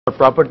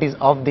properties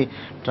of the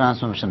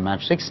transformation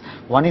matrix.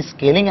 One is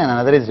scaling and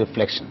another is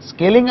reflection.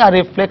 Scaling and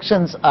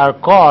reflections are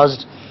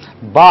caused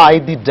by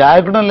the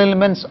diagonal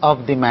elements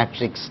of the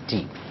matrix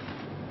T.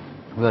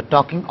 We are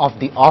talking of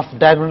the off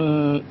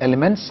diagonal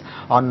elements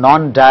or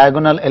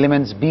non-diagonal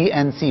elements B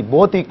and C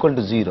both equal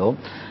to 0,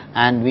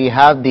 and we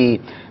have the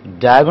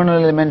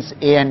diagonal elements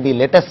A and D,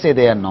 let us say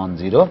they are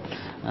non-zero.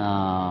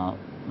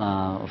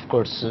 Of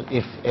course,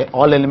 if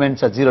all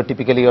elements are 0,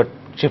 typically you are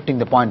shifting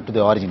the point to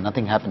the origin,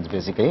 nothing happens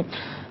basically.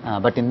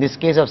 But in this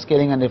case of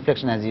scaling and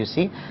reflection, as you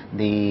see,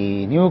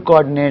 the new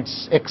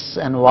coordinates x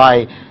and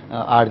y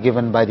are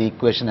given by the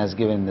equation as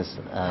given in this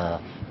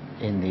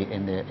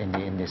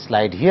in the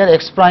slide here.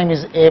 X prime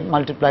is A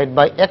multiplied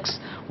by x,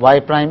 y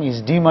prime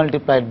is D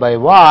multiplied by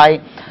y,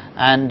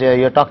 and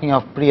you are talking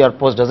of pre or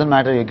post, doesn't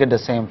matter, you get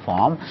the same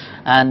form.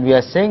 And we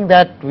are saying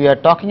that we are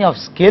talking of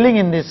scaling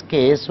in this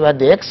case, where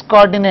the x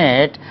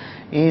coordinate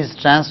is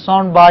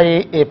transformed by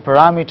a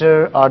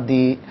parameter or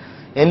the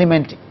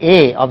element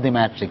A of the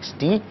matrix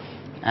T,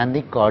 and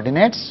the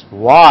coordinates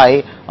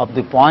y of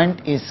the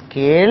point is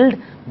scaled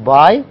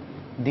by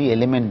the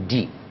element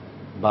D.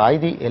 By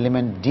the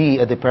element D,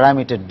 the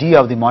parameter D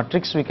of the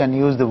matrix. We can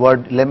use the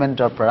word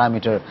element or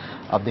parameter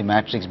of the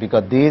matrix,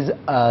 because these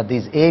A,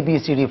 B,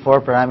 C, D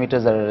 4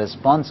 parameters are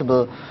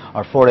responsible,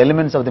 or 4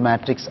 elements of the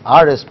matrix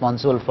are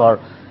responsible for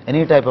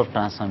any type of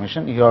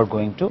transformation you are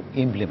going to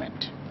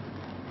implement.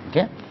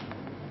 Okay.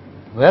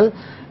 Well,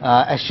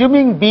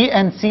 assuming B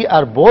and C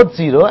are both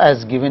 0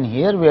 as given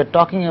here, we are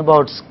talking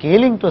about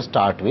scaling to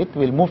start with.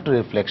 We will move to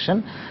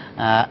reflection,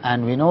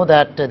 and we know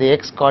that the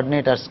x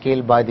coordinate are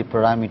scaled by the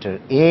parameter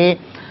A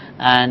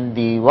and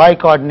the y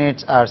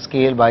coordinates are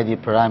scaled by the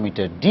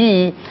parameter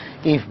D.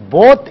 If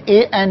both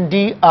A and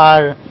D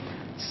are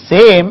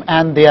same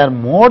and they are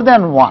more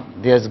than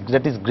 1,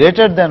 that is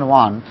greater than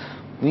 1,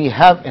 we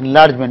have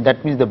enlargement.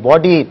 That means the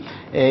body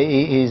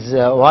is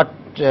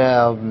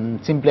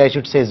simply I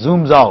should say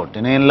zooms out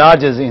and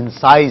enlarges in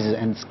size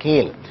and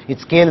scale. It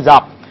scales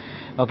up.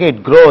 Okay,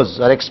 it grows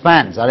or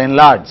expands or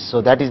enlarges.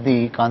 So that is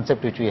the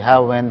concept which we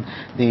have when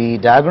the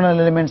diagonal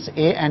elements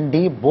A and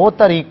D both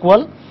are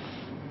equal.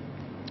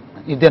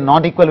 If they are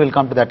not equal, we will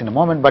come to that in a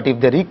moment, but if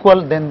they are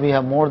equal, then we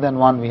have more than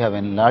 1, we have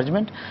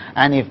enlargement.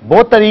 And if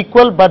both are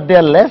equal but they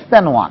are less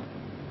than 1,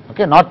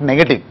 okay, not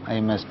negative, I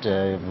must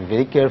be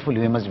very careful,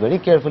 we must be very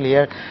careful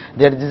here.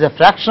 There is a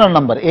fractional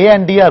number, A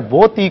and D are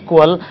both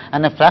equal,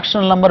 and a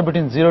fractional number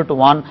between 0 to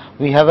 1,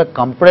 we have a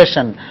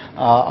compression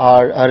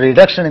or a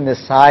reduction in the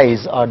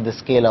size or the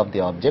scale of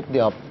the object.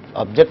 The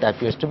object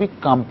appears to be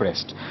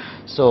compressed.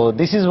 So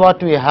this is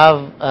what we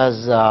have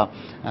as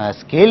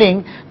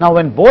scaling. Now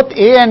when both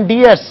A and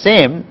D are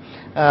same,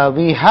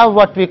 we have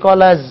what we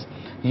call as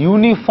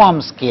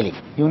uniform scaling.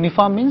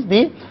 Uniform means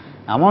the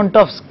amount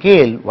of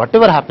scale,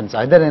 whatever happens,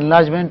 either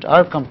enlargement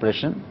or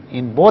compression,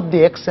 in both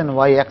the x and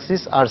y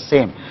axis are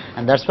same,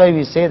 and that's why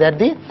we say that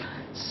the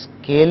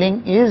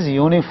scaling is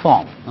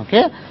uniform.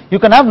 Okay, you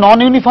can have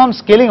non-uniform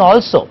scaling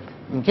also.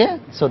 Okay,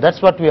 so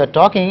that's what we are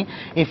talking.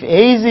 If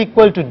A is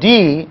equal to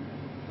D,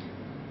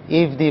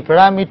 if the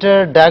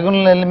parameter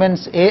diagonal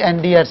elements A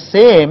and D are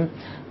same,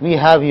 we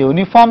have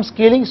uniform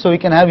scaling. So we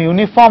can have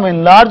uniform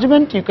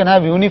enlargement, you can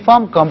have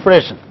uniform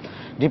compression,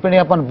 depending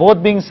upon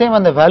both being same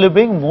and the value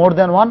being more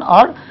than 1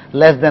 or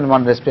less than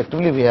 1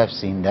 respectively. We have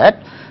seen that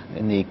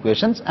in the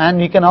equations. And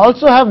we can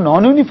also have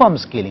non-uniform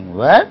scaling,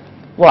 where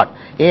what?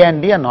 A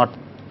and D are not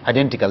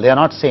identical, they are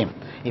not same.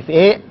 If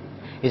A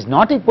is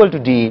not equal to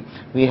D,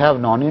 we have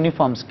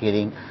non-uniform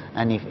scaling,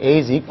 and if A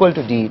is equal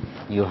to D,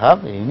 you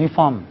have a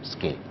uniform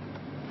scale.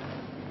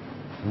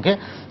 Okay.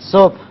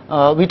 So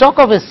we talk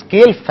of a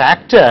scale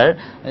factor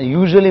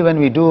usually when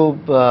we do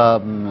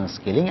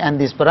scaling, and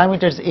these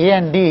parameters A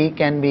and D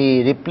can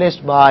be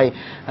replaced by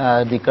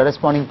the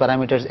corresponding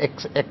parameters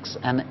x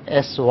and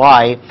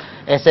sy.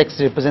 Sx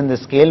represents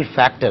the scale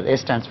factor, S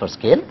stands for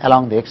scale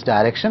along the x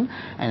direction,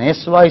 and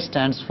sy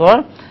stands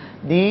for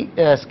the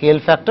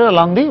scale factor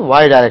along the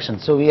y direction.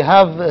 So we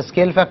have a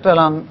scale factor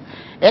along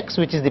x,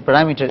 which is the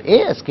parameter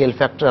A, a scale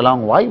factor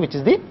along y, which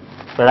is the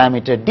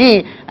parameter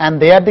D, and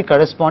they are the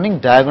corresponding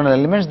diagonal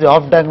elements. The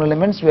off diagonal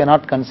elements we are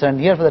not concerned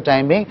here for the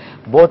time being,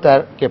 both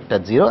are kept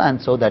at 0, and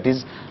so that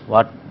is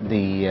what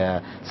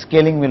the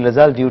scaling will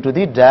result due to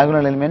the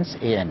diagonal elements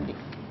A and D.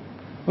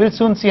 We will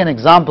soon see an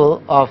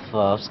example of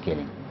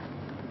scaling.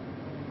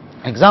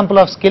 Example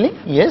of scaling,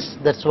 yes,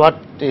 that is what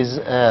is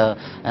a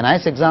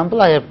nice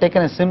example. I have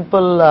taken a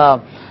simple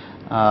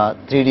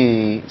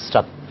 2D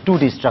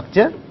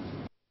structure,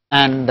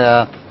 and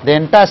the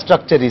entire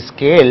structure is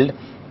scaled.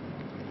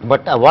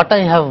 But what I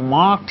have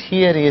marked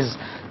here is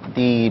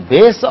the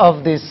base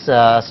of this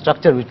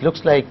structure, which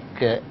looks like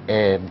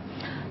a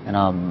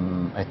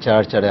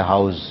church or a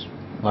house,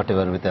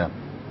 whatever, with a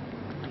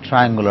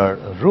triangular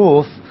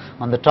roof.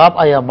 On the top,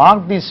 I have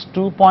marked these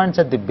 2 points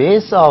at the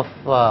base of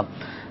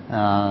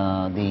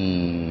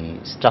the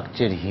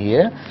structure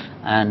here,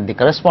 and the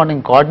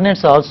corresponding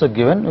coordinates are also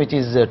given, which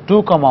is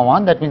 2,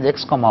 1. That means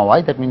x,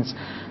 y. That means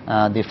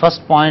the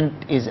first point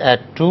is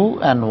at 2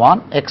 and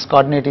 1. X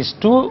coordinate is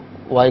 2.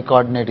 y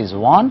coordinate is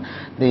 1,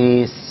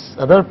 the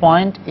other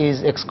point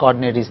is x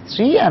coordinate is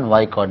 3 and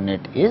y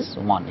coordinate is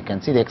 1. You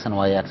can see the x and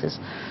y axis,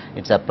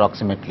 it's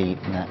approximately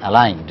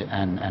aligned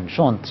and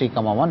shown 3,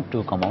 1,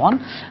 2, 1.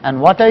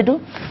 And what I do,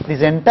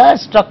 this entire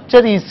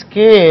structure is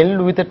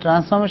scaled with a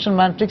transformation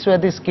matrix where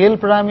the scale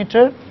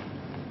parameter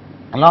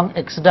along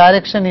x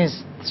direction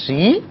is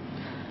 3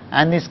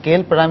 and the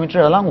scale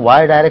parameter along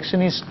y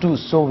direction is 2.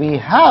 So we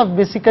have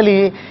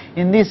basically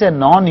in this a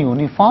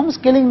non-uniform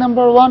scaling,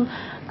 number 1,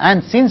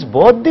 and since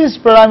both these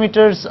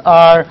parameters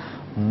are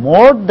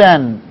more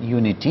than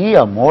unity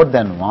or more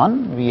than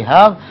 1, we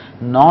have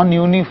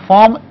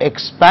non-uniform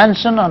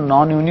expansion or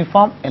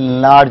non-uniform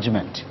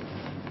enlargement.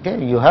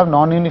 Okay, you have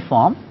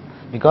non-uniform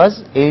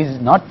because A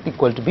is not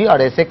equal to B or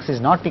Sx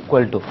is not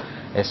equal to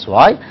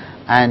Sy,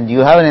 and you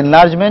have an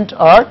enlargement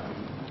or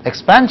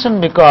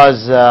expansion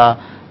because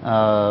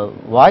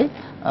why?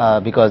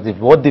 Because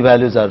both the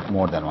values are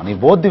more than 1. If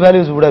both the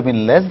values would have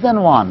been less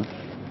than 1,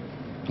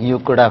 you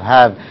could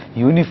have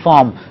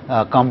uniform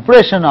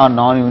compression or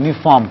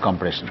non-uniform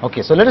compression.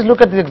 Okay, so let us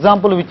look at this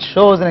example which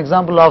shows an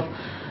example of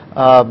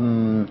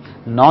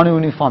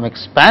non-uniform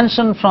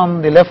expansion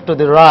from the left to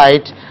the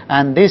right,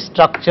 and this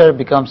structure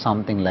becomes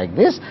something like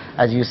this.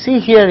 As you see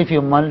here, if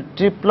you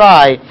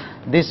multiply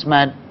this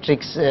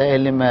matrix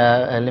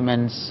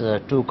elements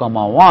 2,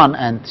 1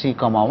 and 3,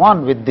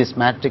 1 with this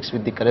matrix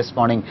with the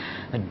corresponding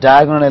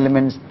diagonal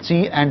elements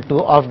 3 and 2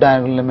 of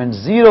diagonal elements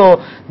 0,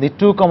 the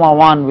 2,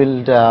 1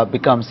 will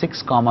become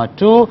 6,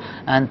 2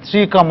 and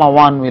 3,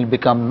 1 will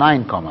become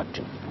 9,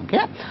 2.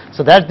 Okay.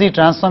 So that's the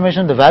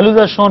transformation. The values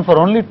are shown for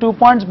only 2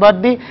 points,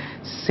 but the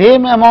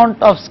same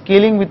amount of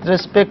scaling with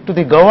respect to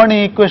the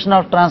governing equation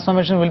of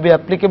transformation will be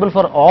applicable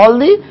for all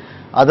the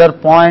other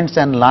points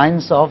and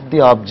lines of the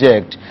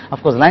object.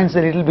 Of course, lines are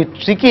a little bit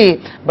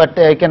tricky, but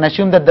I can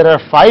assume that there are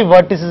 5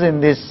 vertices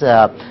in this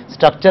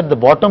structure. The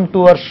bottom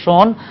 2 are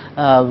shown,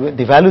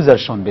 the values are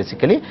shown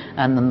basically,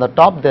 and on the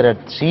top there are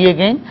 3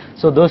 again.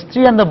 So those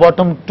 3 and the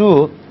bottom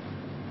 2,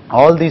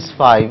 all these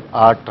 5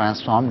 are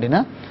transformed in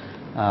a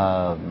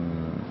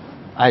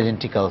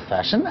identical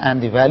fashion,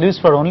 and the values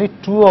for only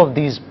 2 of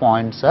these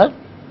points are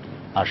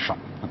shown.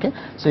 Okay,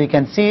 so you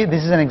can see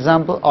this is an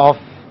example of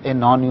a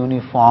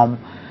non-uniform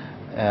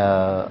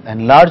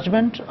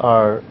enlargement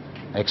or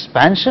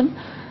expansion.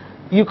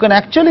 You can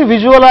actually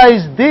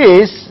visualize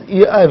this,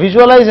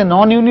 visualize a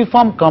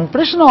non-uniform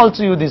compression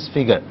also with this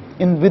figure.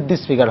 With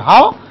this figure,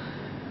 how?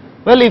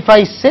 Well, if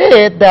I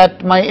say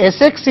that my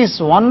Sx is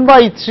 1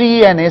 by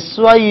 3 and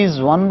Sy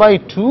is 1 by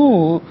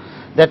 2,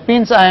 that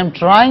means I am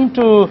trying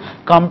to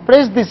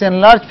compress this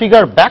enlarged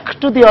figure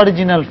back to the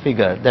original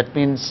figure. That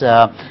means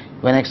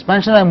when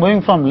expansion I am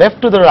moving from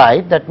left to the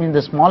right, that means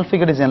the small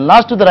figure is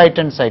enlarged to the right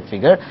hand side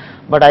figure.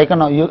 But I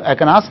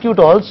can ask you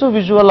to also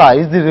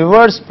visualize the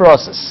reverse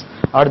process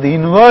or the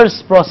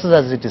inverse process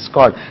as it is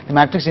called. The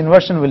matrix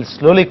inversion will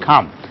slowly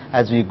come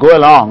as we go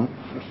along.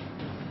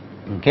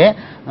 Okay,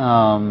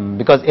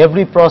 because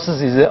every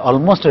process is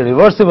almost a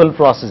reversible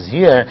process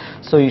here,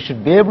 so you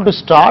should be able to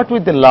start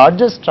with the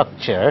larger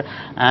structure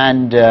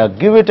and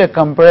give it a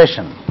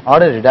compression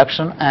or a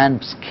reduction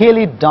and scale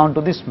it down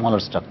to the smaller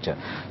structure.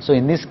 So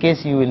in this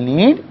case you will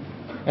need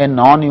a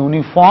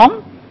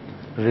non-uniform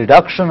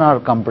reduction or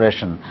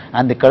compression,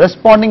 and the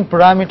corresponding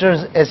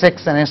parameters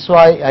Sx and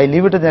Sy, I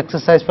leave it as an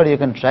exercise for you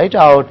can try it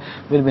out,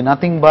 will be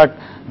nothing but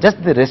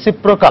just the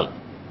reciprocal.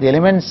 The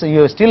elements,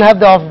 you still have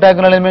the off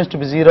diagonal elements to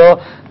be 0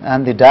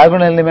 and the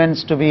diagonal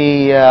elements to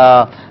be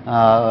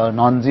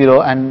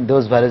non-zero, and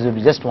those values will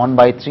be just 1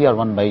 by 3 or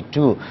 1 by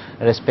 2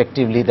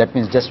 respectively. That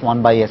means just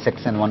 1 by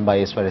Sx and 1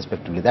 by Sy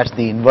respectively. That's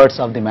the inverse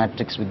of the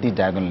matrix with the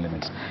diagonal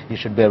elements. You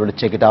should be able to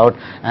check it out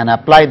and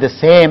apply the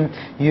same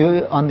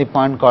on the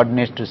point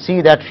coordinates to see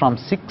that from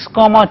 6,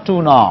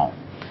 2 now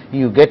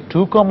you get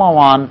 2,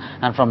 1,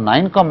 and from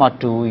 9,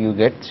 2 you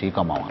get 3,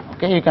 1.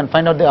 Okay, you can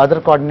find out the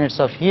other coordinates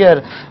of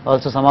here.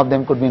 Also, some of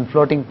them could be in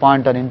floating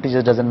point or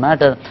integers, doesn't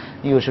matter.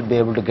 You should be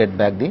able to get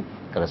back the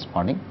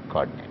corresponding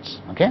coordinates.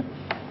 Okay.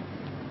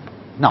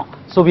 Now,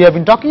 so we have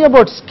been talking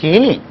about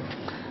scaling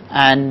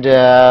and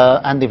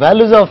the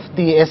values of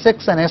the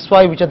Sx and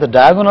Sy, which are the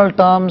diagonal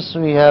terms.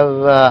 We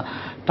have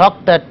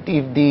talked that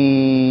if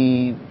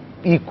the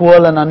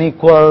equal and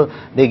unequal,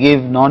 they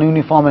give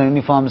non-uniform and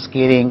uniform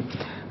scaling.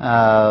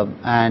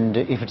 And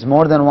if it's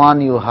more than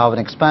 1, you have an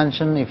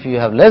expansion. If you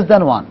have less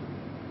than 1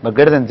 but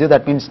greater than 0,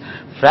 that means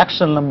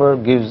fractional number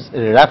gives a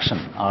reduction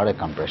or a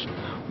compression.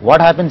 What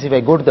happens if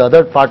I go to the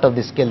other part of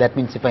the scale? That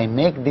means if I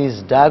make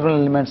these diagonal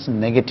elements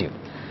negative.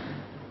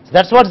 So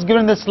that's what's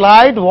given in the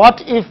slide.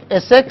 What if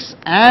Sx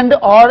and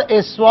or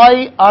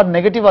Sy are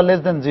negative or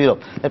less than 0?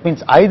 That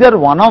means either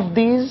one of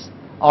these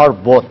or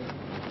both.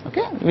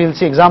 Okay, we will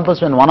see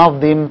examples when one of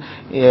them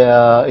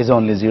is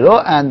only 0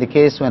 and the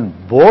case when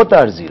both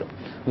are 0.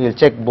 We will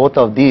check both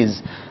of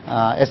these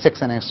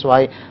Sx and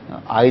Sy,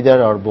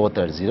 either or both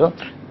are 0.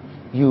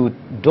 You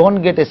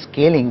don't get a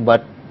scaling,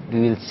 but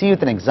we will see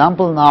with an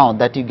example now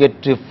that you get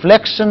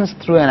reflections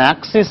through an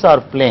axis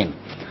or plane.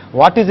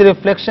 What is a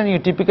reflection? You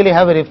typically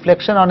have a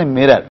reflection on a mirror.